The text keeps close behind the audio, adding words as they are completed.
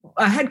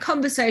I had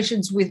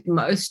conversations with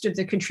most of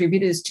the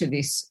contributors to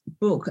this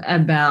book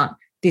about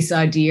this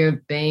idea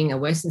of being a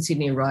Western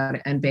Sydney writer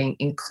and being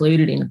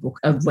included in a book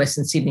of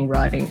Western Sydney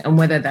writing, and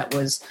whether that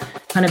was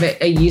kind of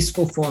a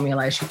useful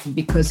formulation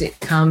because it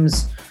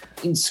comes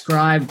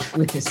inscribed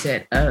with a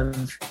set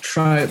of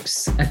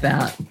tropes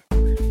about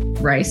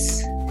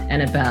race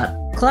and about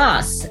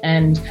class.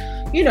 And,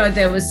 you know,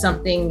 there was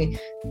something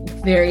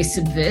very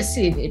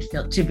subversive, it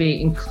felt, to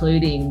be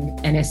including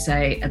an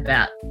essay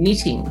about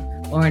knitting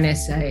or an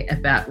essay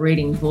about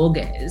reading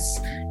Borges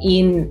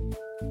in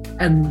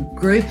a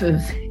group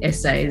of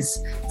essays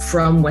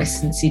from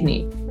Western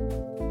Sydney.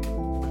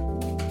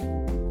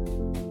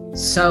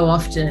 So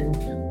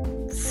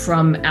often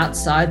from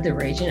outside the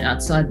region,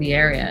 outside the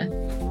area,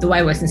 the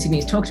way Western Sydney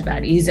is talked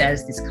about is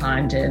as this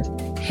kind of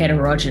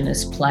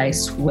heterogeneous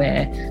place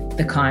where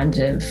the kind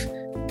of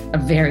a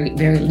very,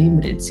 very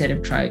limited set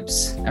of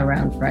tropes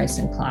around race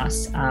and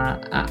class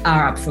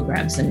are up for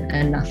grabs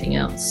and nothing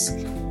else.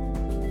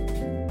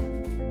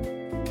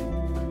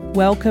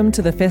 Welcome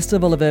to the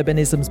Festival of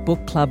Urbanism's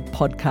Book Club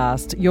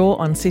podcast. You're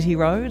on City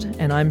Road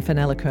and I'm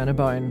Fenella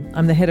Kernebone.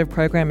 I'm the Head of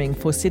Programming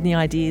for Sydney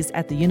Ideas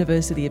at the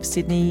University of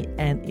Sydney,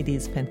 and it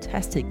is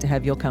fantastic to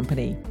have your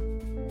company.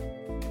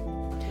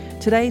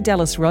 Today,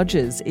 Dallas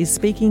Rogers is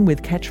speaking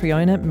with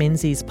Catriona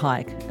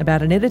Menzies-Pike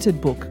about an edited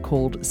book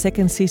called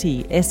Second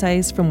City: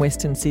 Essays from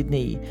Western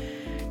Sydney.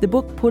 The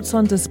book puts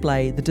on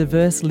display the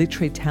diverse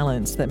literary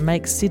talents that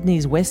make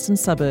Sydney's western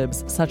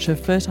suburbs such a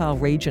fertile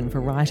region for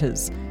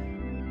writers.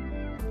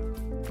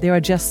 There are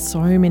just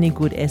so many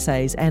good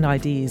essays and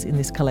ideas in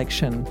this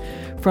collection,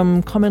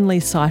 from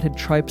commonly cited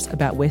tropes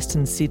about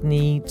Western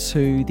Sydney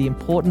to the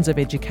importance of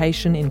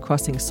education in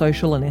crossing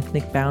social and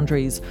ethnic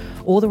boundaries,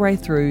 all the way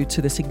through to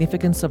the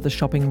significance of the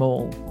shopping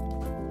mall.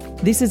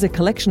 This is a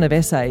collection of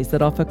essays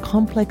that offer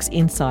complex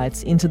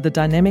insights into the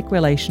dynamic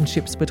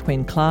relationships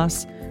between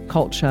class,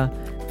 culture,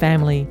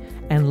 family,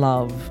 and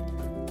love.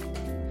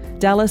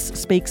 Dallas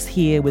speaks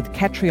here with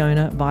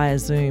Catriona via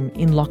Zoom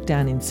in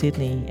lockdown in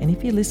Sydney, and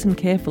if you listen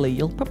carefully,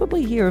 you'll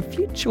probably hear a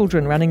few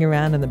children running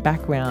around in the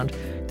background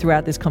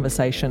throughout this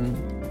conversation.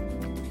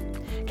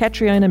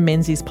 Catriona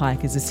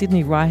Menzies-Pike is a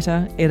Sydney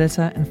writer,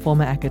 editor and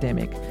former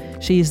academic.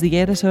 She is the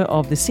editor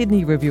of the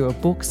Sydney Review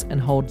of Books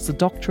and holds the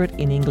doctorate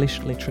in English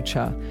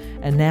literature.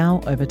 And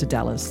now over to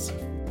Dallas.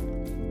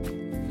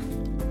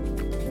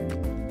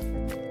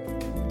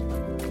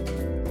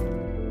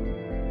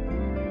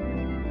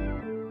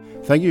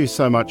 Thank you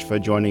so much for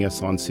joining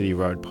us on City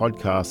Road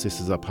Podcast. This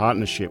is a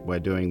partnership we're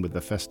doing with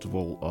the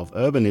Festival of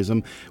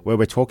Urbanism, where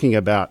we're talking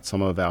about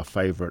some of our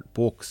favourite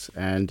books.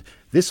 And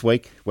this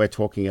week, we're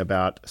talking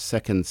about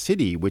Second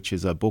City, which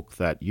is a book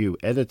that you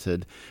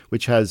edited,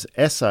 which has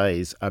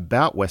essays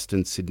about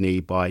Western Sydney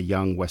by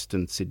young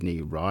Western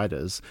Sydney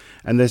writers.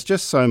 And there's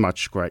just so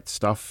much great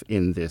stuff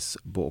in this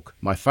book.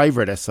 My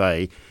favourite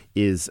essay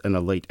is An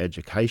Elite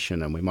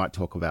Education, and we might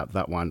talk about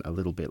that one a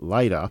little bit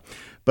later.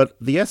 But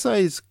the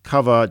essays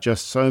cover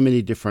just so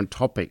many different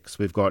topics.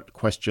 We've got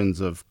questions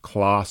of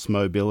class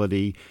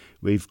mobility.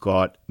 We've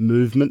got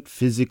movement,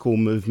 physical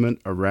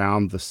movement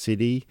around the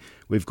city.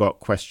 We've got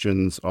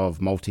questions of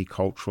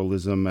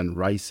multiculturalism and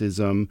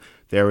racism.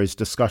 There is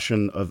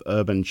discussion of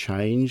urban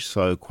change,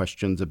 so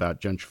questions about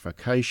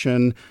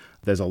gentrification.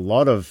 There's a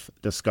lot of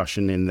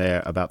discussion in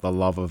there about the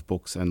love of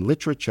books and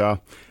literature.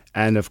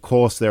 And of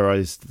course, there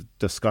is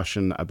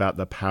discussion about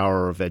the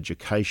power of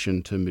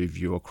education to move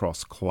you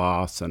across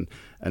class and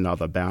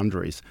other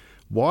boundaries.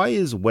 Why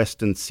is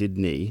Western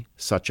Sydney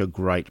such a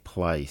great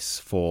place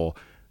for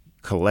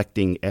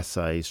collecting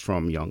essays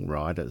from young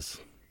writers?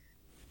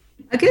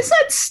 I guess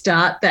I'd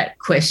start that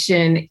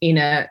question in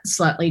a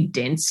slightly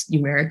dense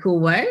numerical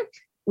way,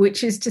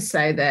 which is to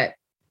say that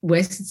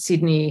Western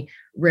Sydney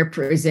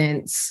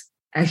represents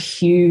a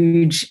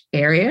huge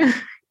area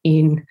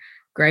in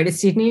Greater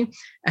Sydney,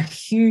 a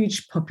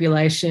huge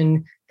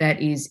population that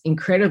is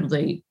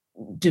incredibly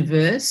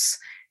diverse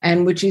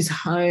and which is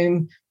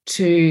home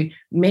to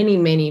many,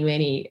 many,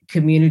 many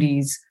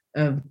communities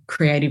of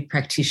creative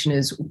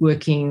practitioners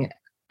working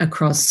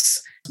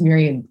across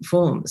myriad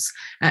forms.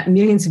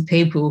 Millions of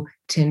people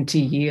tend to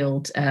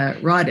yield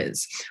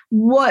writers.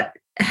 What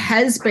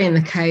has been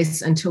the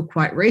case until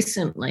quite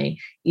recently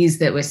is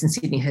that Western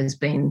Sydney has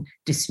been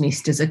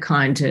dismissed as a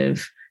kind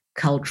of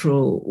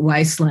cultural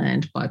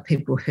wasteland by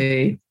people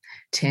who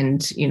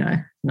tend,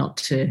 not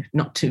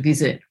to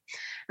visit.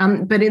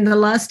 But in the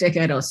last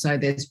decade or so,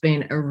 there's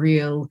been a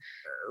real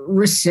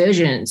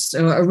resurgence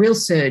or a real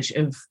surge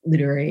of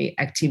literary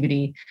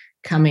activity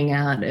coming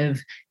out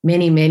of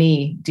many,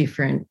 many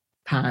different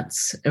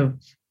parts of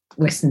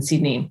Western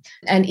Sydney.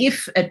 And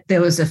if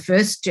there was a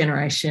first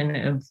generation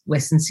of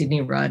Western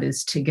Sydney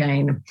writers to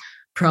gain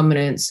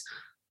prominence,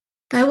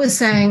 they were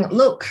saying,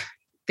 look,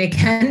 there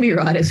can be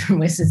writers from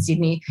Western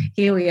Sydney.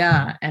 Here we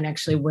are. And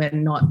actually, we're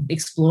not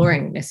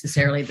exploring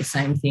necessarily the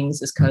same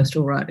things as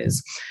coastal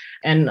writers.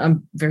 And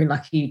I'm very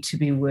lucky to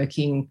be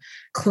working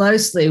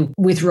closely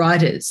with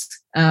writers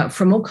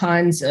from all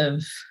kinds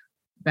of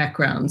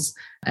backgrounds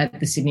at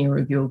the Sydney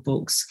Review of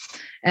Books.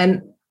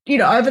 And,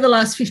 over the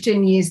last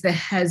 15 years, there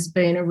has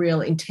been a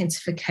real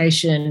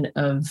intensification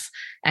of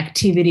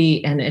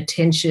activity and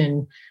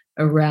attention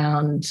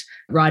around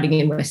writing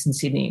in Western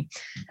Sydney.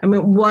 I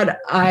mean, what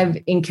I've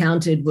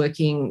encountered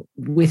working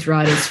with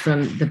writers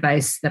from the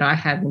base that I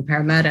have in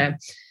Parramatta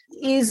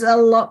is a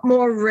lot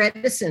more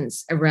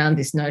reticence around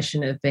this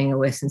notion of being a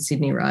Western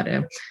Sydney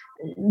writer.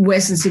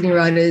 Western Sydney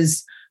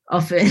writers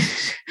often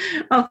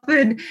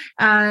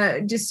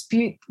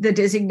dispute the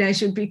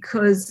designation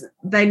because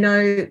they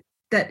know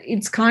that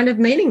it's kind of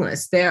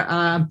meaningless. There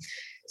are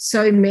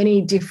so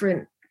many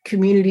different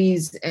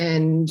communities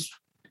and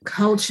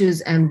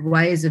cultures and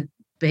ways of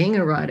being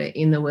a writer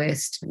in the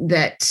West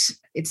that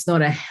it's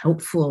not a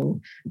helpful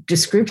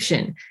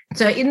description.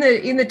 So in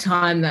the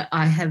time that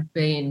I have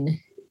been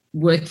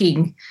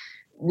working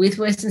with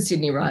Western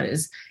Sydney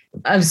writers,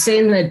 I've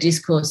seen the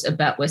discourse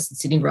about Western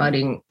Sydney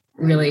writing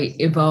really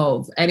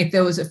evolve. And if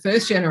there was a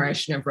first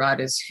generation of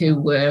writers who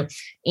were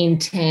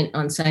intent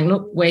on saying,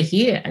 look, we're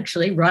here,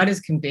 actually, writers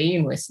can be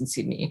in Western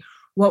Sydney,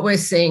 what we're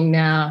seeing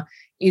now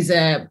is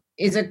a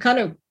kind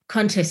of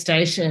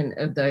contestation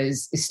of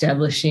those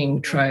establishing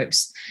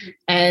tropes,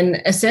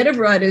 and a set of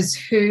writers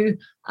who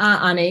are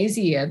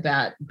uneasy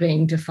about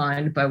being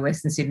defined by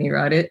Western Sydney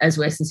writers as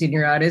Western Sydney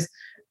writers,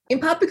 in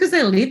part because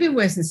they live in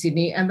Western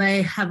Sydney and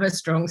they have a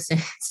strong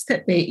sense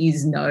that there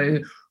is no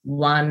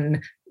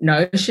one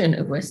notion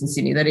of Western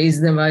Sydney that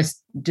is the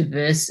most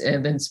diverse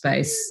urban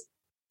space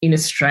in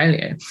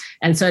Australia.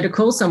 And so to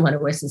call someone a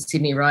Western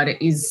Sydney writer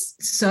is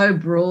so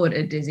broad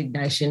a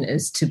designation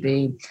as to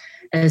be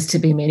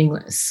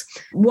meaningless.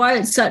 Why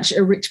it's such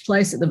a rich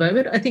place at the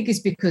moment, I think,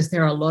 is because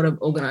there are a lot of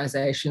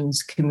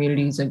organisations,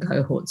 communities and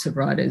cohorts of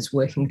writers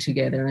working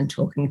together and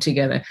talking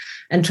together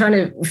and trying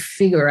to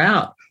figure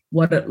out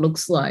what it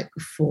looks like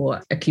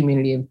for a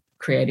community of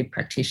creative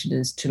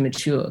practitioners to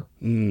mature.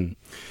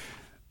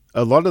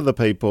 A lot of the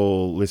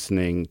people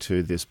listening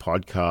to this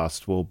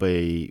podcast will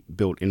be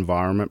built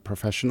environment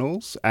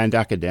professionals and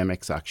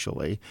academics,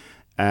 actually.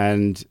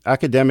 And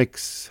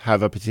academics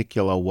have a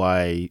particular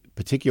way,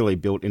 particularly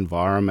built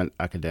environment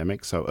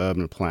academics, so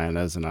urban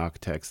planners and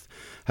architects,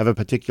 have a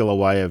particular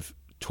way of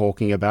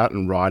talking about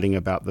and writing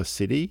about the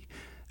city.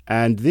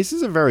 And this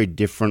is a very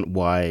different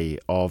way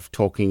of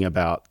talking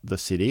about the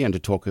city and to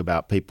talk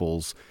about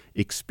people's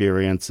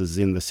experiences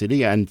in the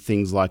city and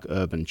things like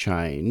urban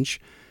change.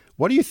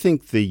 What do you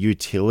think the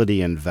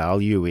utility and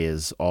value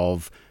is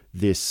of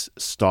this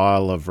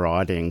style of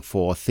writing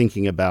for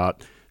thinking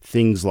about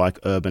things like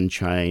urban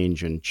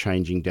change and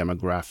changing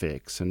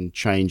demographics and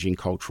changing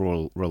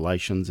cultural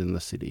relations in the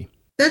city?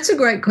 That's a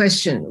great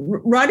question.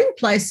 Writing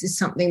place is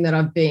something that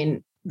I've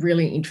been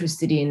really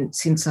interested in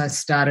since I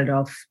started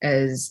off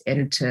as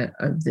editor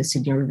of the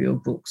Sydney Review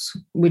of Books,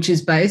 which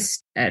is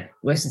based at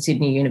Western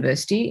Sydney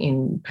University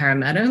in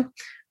Parramatta,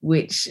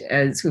 which,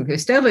 as we've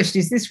established,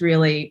 is this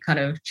really kind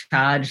of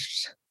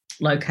charged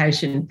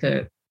location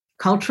for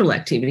cultural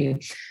activity,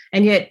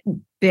 and yet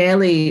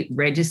barely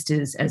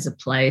registers as a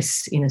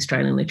place in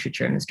Australian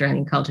literature and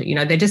Australian culture.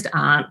 There just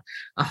aren't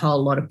a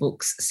whole lot of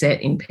books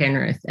set in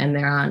Penrith, and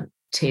there aren't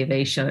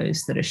TV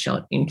shows that are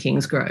shot in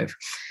Kingsgrove.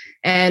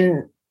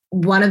 And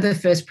one of the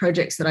first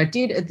projects that I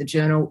did at the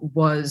Journal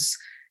was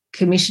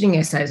commissioning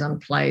essays on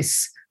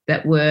place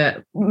that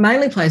were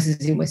mainly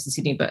places in Western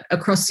Sydney, but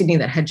across Sydney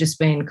that had just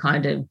been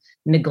kind of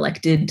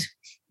neglected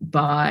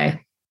by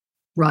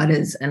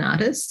writers and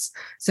artists.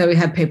 So we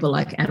had people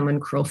like Anna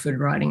Crawford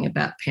writing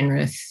about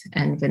Penrith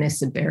and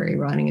Vanessa Berry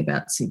writing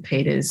about St.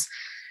 Peters,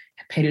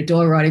 Peter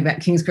Doyle writing about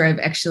Kingsgrove,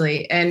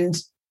 actually. And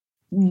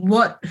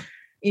what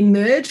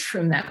emerged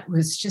from that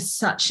was just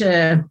such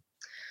a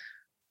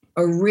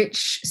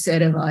rich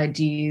set of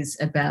ideas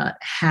about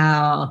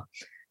how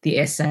the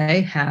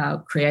essay, how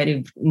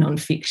creative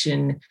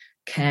nonfiction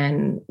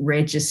can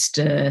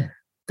register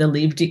the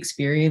lived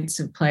experience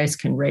of place,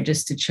 can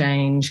register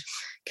change,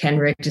 can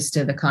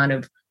register the kind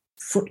of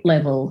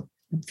foot-level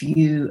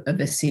view of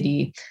a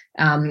city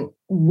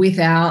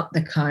without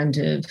the kind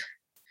of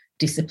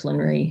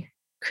disciplinary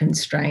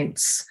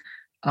constraints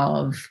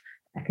of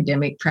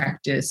academic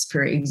practice,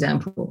 for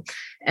example.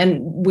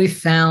 And we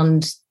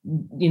found,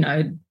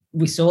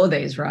 we saw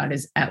these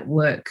writers at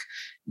work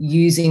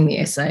using the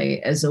essay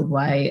as a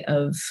way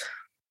of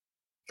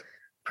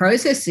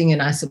processing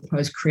and, I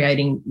suppose,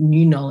 creating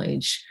new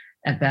knowledge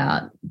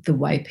about the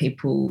way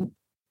people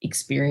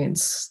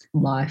experience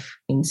life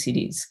in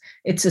cities.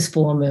 It's a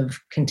form of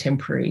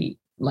contemporary,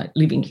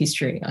 living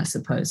history, I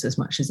suppose, as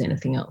much as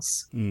anything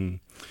else.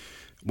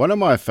 One of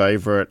my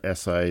favourite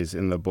essays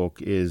in the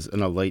book is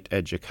An Elite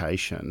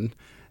Education,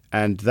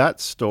 and that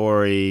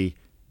story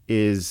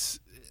is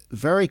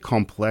very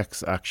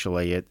complex,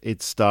 actually.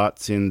 It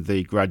starts in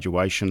the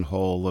graduation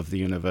hall of the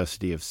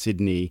University of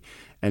Sydney,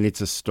 and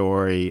it's a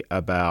story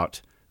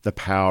about the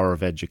power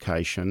of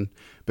education,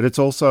 but it's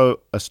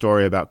also a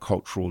story about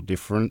cultural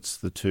difference.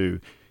 The two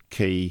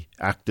key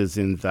actors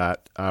in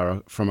that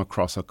are from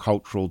across a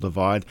cultural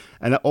divide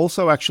and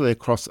also actually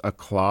across a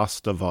class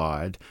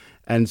divide.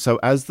 And so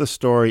as the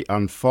story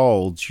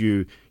unfolds,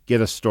 you get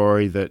a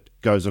story that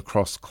goes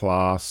across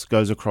class,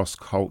 goes across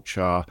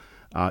culture,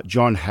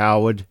 John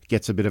Howard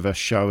gets a bit of a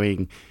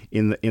showing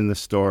in the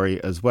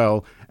story as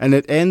well. And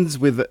it ends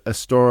with a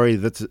story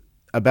that's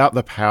about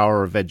the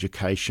power of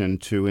education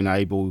to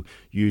enable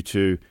you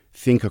to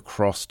think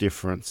across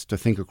difference, to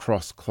think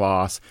across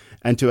class,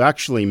 and to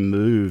actually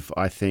move,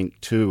 I think,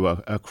 too,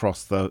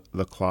 across the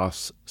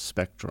class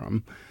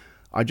spectrum.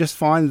 I just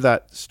find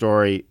that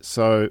story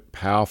so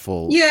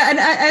powerful. Yeah, and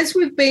as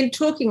we've been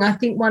talking, I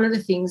think one of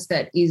the things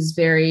that is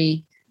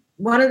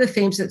one of the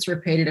themes that's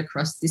repeated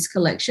across this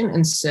collection,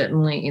 and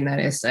certainly in that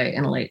essay,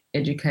 An Elite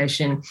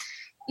Education,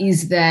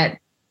 is that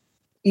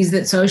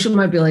social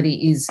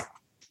mobility is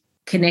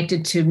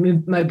connected to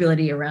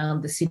mobility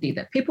around the city,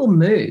 that people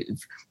move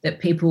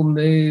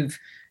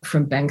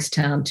from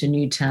Bankstown to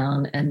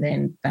Newtown and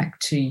then back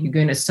to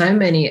Yagoona. So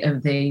many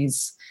of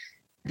these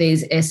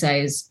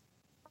essays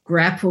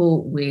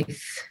grapple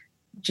with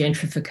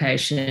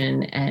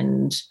gentrification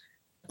and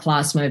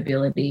class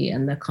mobility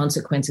and the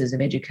consequences of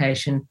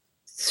education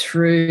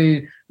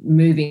through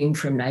moving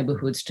from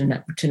neighbourhoods to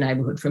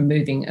neighbourhood, from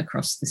moving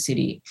across the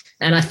city.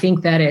 And I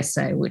think that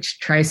essay, which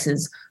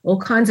traces all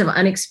kinds of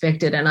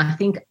unexpected and I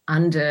think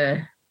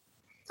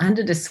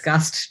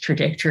under-discussed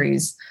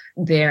trajectories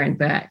there and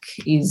back,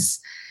 is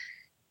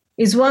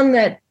one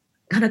that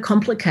kind of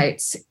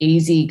complicates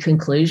easy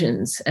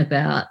conclusions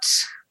about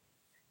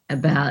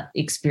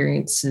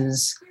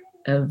experiences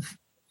of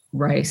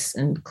race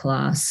and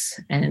class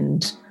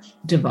and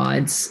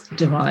divides,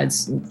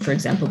 for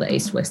example, the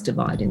east-west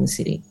divide in the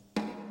city.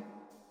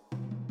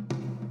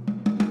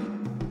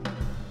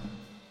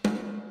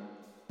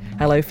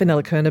 Hello,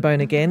 Fenella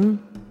Kernebone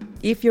again.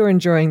 If you're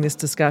enjoying this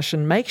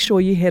discussion, make sure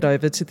you head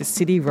over to the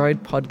City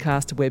Road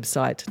podcast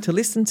website to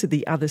listen to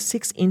the other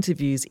 6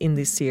 interviews in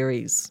this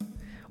series.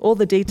 All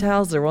the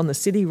details are on the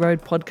City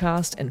Road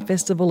podcast and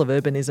Festival of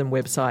Urbanism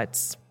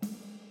websites.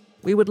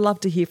 We would love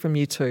to hear from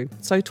you too,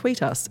 so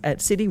tweet us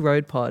at City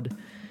Road Pod.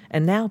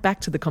 And now back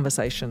to the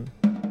conversation.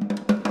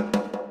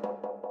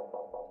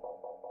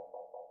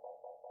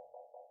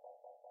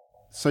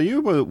 So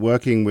you were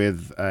working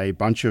with a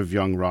bunch of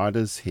young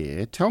writers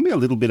here. Tell me a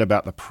little bit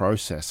about the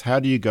process. How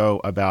do you go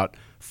about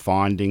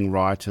finding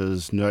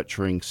writers,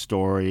 nurturing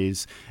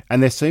stories?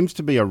 And there seems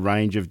to be a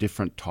range of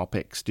different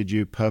topics. Did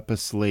you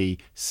purposely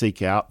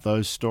seek out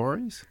those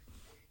stories?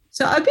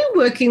 So I've been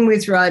working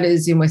with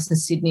writers in Western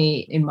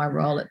Sydney in my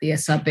role at the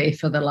SRB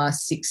for the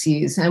last 6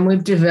 years, and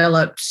we've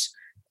developed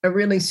a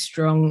really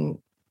strong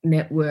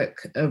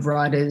network of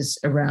writers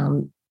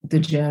around the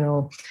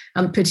journal,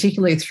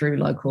 particularly through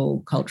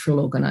local cultural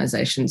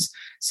organisations.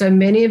 So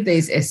many of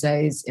these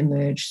essays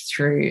emerge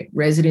through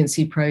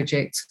residency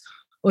projects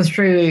or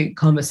through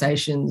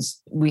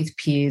conversations with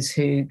peers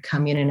who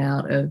come in and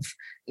out of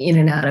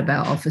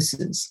our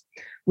offices.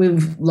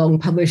 We've long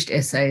published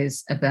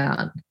essays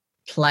about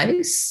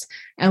place,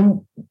 and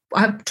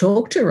I've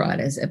talked to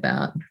writers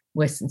about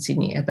Western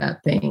Sydney,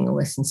 about being a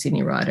Western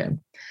Sydney writer.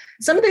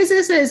 Some of these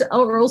essays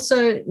are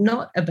also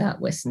not about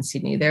Western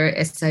Sydney. There are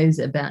essays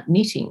about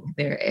knitting.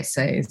 There are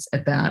essays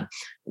about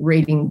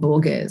reading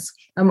Borges.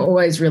 I'm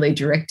always really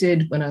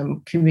directed when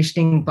I'm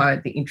commissioning by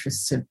the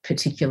interests of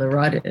particular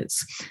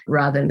writers,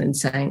 rather than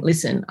saying,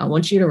 listen, I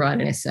want you to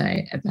write an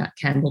essay about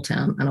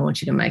Campbelltown and I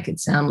want you to make it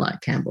sound like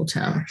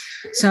Campbelltown.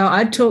 So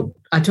I talk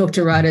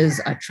to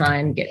writers, I try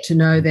and get to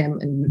know them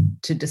and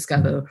to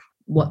discover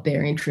what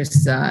their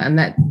interests are, and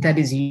that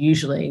is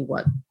usually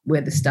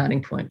where the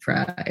starting point for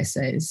our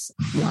essays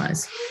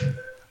lies.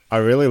 I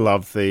really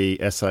love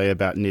the essay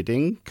about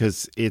knitting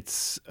because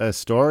it's a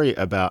story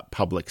about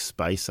public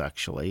space,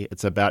 actually.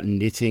 It's about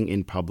knitting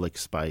in public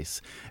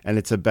space, and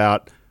it's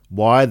about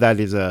why that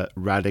is a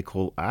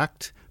radical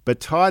act. But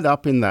tied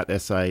up in that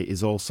essay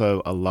is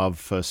also a love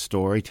for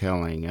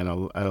storytelling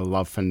and a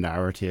love for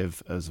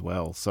narrative as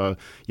well. So,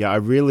 yeah, I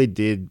really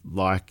did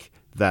like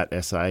that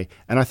essay.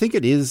 And I think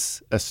it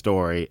is a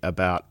story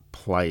about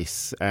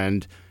place,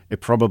 and it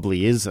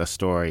probably is a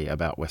story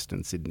about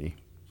Western Sydney.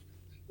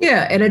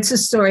 Yeah, and it's a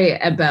story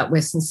about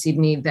Western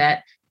Sydney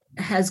that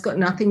has got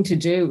nothing to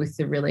do with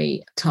the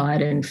really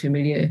tired and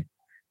familiar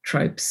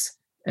tropes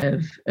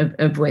of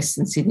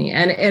Western Sydney.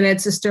 And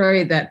it's a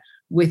story that,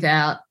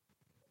 without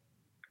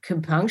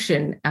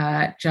compunction,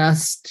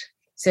 just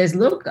says,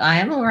 look, I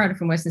am a writer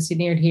from Western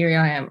Sydney, and here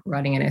I am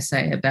writing an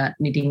essay about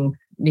knitting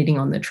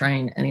on the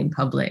train and in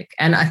public.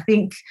 And I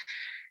think,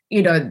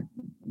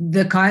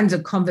 the kinds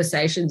of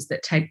conversations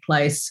that take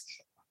place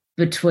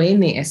between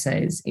the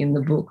essays in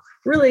the book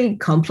really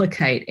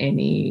complicate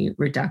any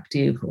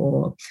reductive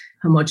or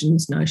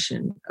homogenous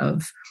notion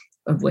of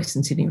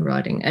Western Sydney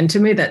writing. And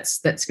to me,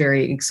 that's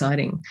very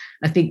exciting.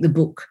 I think the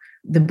book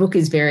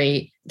is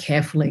very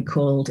carefully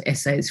called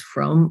Essays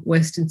from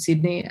Western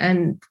Sydney,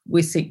 and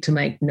we seek to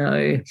make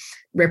no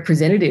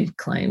representative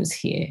claims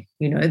here.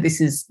 This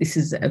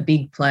is a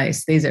big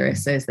place. These are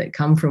essays that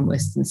come from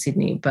Western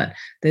Sydney, but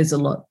there's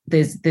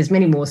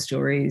many more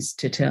stories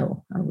to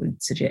tell, I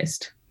would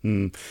suggest.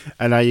 And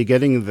are you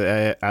getting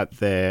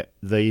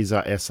these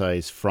are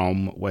essays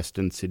from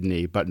Western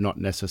Sydney, but not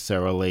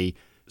necessarily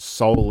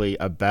solely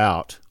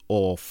about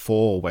or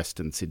for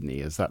Western Sydney.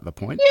 Is that the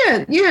point?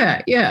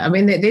 Yeah. I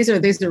mean, these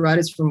are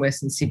writers from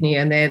Western Sydney,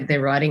 and they're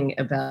writing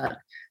about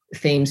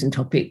themes and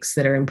topics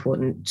that are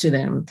important to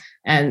them.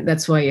 And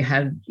that's why you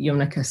have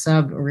Yumna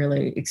Kassab, a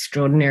really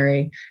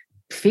extraordinary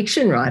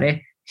fiction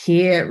writer,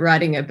 here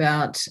writing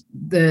about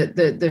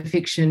the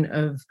fiction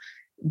of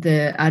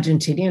the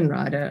Argentinian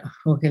writer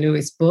Jorge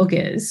Luis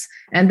Borges.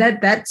 And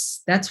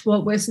that's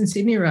what Western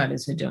Sydney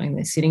writers are doing.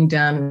 They're sitting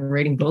down and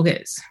reading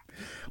Borges.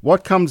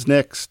 What comes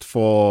next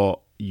for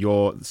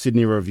your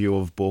Sydney Review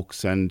of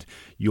Books and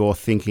your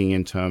thinking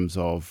in terms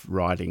of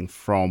writing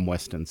from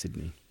Western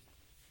Sydney?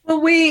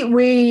 Well,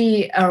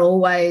 we are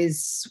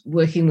always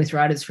working with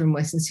writers from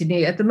Western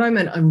Sydney. At the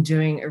moment, I'm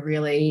doing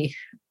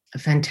a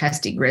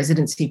fantastic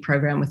residency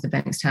program with the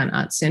Bankstown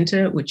Arts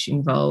Centre, which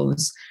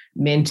involves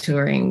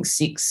mentoring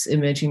 6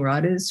 emerging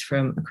writers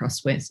from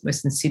across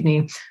Western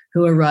Sydney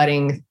who are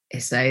writing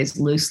essays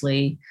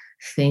loosely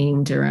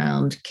themed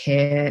around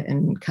care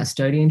and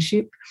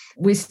custodianship.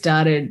 We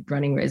started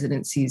running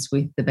residencies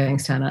with the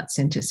Bankstown Arts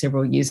Centre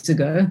several years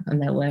ago,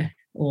 and they were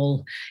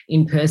all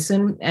in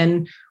person.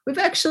 And we've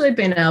actually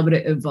been able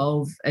to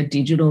evolve a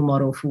digital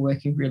model for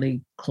working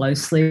really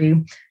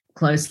closely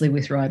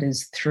with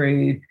writers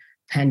through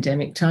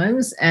pandemic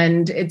times.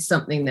 And it's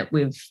something that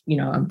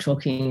I'm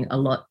talking a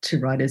lot to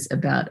writers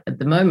about at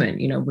the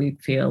moment. We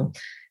feel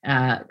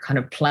kind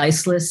of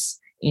placeless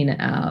in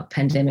our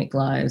pandemic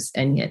lives.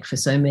 And yet for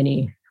so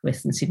many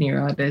Western Sydney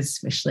writers,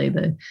 especially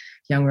the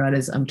young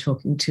writers I'm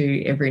talking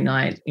to every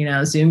night in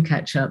our Zoom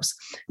catch-ups,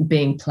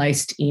 being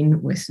placed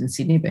in Western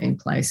Sydney, being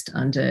placed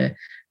under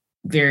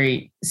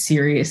very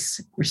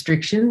serious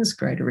restrictions,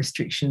 greater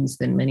restrictions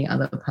than many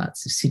other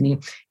parts of Sydney,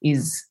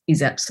 is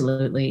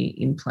absolutely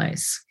in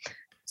place.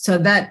 So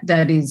that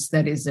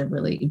is a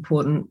really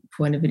important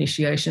point of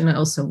initiation. I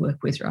also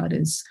work with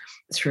writers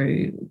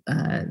through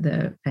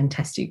the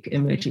fantastic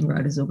emerging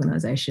writers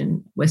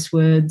organisation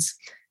Westwards,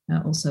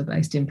 also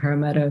based in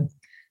Parramatta,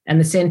 and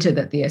the centre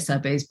that the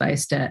SRB is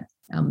based at,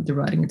 the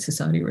Writing and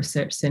Society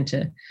Research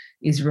Centre,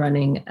 is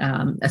running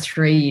a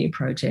 3-year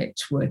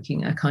project,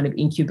 working a kind of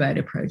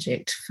incubator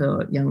project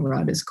for young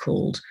writers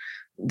called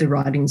The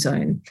Writing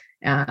Zone,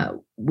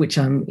 which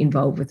I'm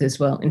involved with as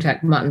well. In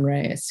fact, Martin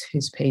Reyes,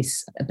 whose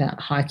piece about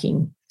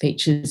hiking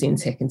features in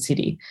Second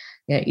City,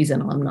 is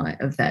an alumni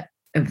of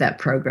that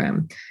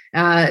program.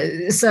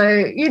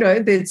 So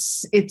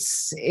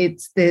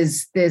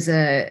there's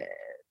a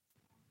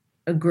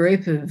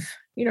group of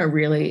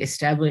really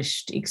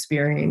established,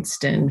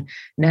 experienced, and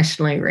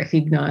nationally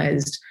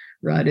recognised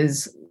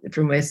writers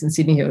from Western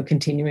Sydney who are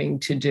continuing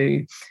to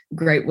do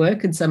great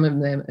work, and some of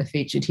them are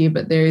featured here.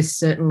 But there is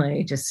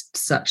certainly just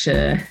such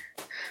a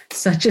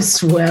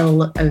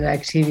swell of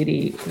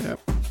activity. Yeah.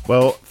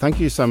 Well, thank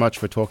you so much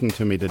for talking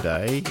to me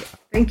today.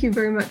 Thank you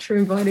very much for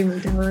inviting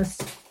me, Dallas.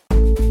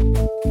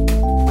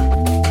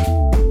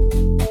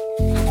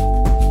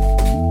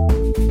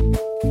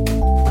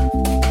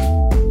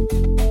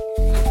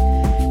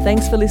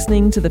 Thanks for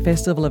listening to the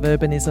Festival of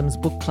Urbanism's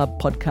Book Club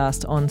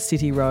podcast on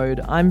City Road.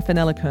 I'm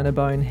Fenella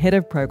Kernebone, Head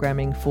of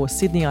Programming for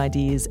Sydney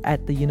Ideas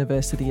at the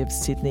University of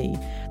Sydney,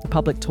 the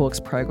Public Talks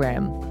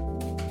program.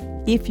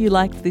 If you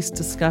liked this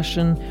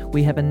discussion,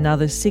 we have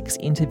another 6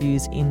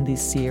 interviews in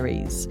this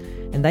series,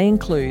 and they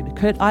include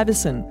Kurt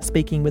Iverson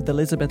speaking with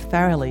Elizabeth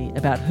Farrelly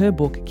about her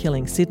book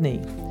Killing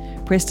Sydney,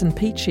 Preston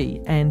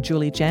Peachy and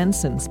Julie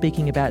Jansen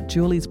speaking about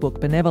Julie's book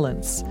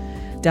Benevolence.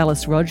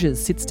 Dallas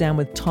Rogers sits down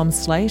with Tom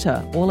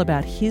Slater all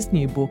about his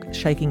new book,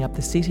 Shaking Up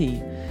the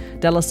City.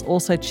 Dallas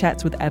also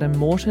chats with Adam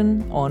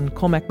Morton on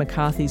Cormac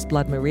McCarthy's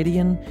Blood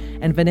Meridian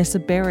and Vanessa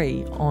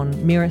Berry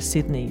on Mirror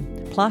Sydney,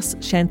 plus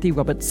Shanthi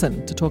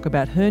Robertson to talk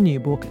about her new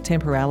book,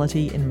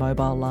 Temporality in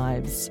Mobile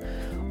Lives.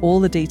 All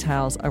the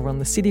details are on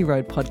the City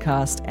Road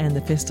podcast and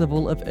the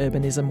Festival of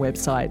Urbanism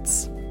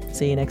websites.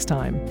 See you next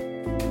time.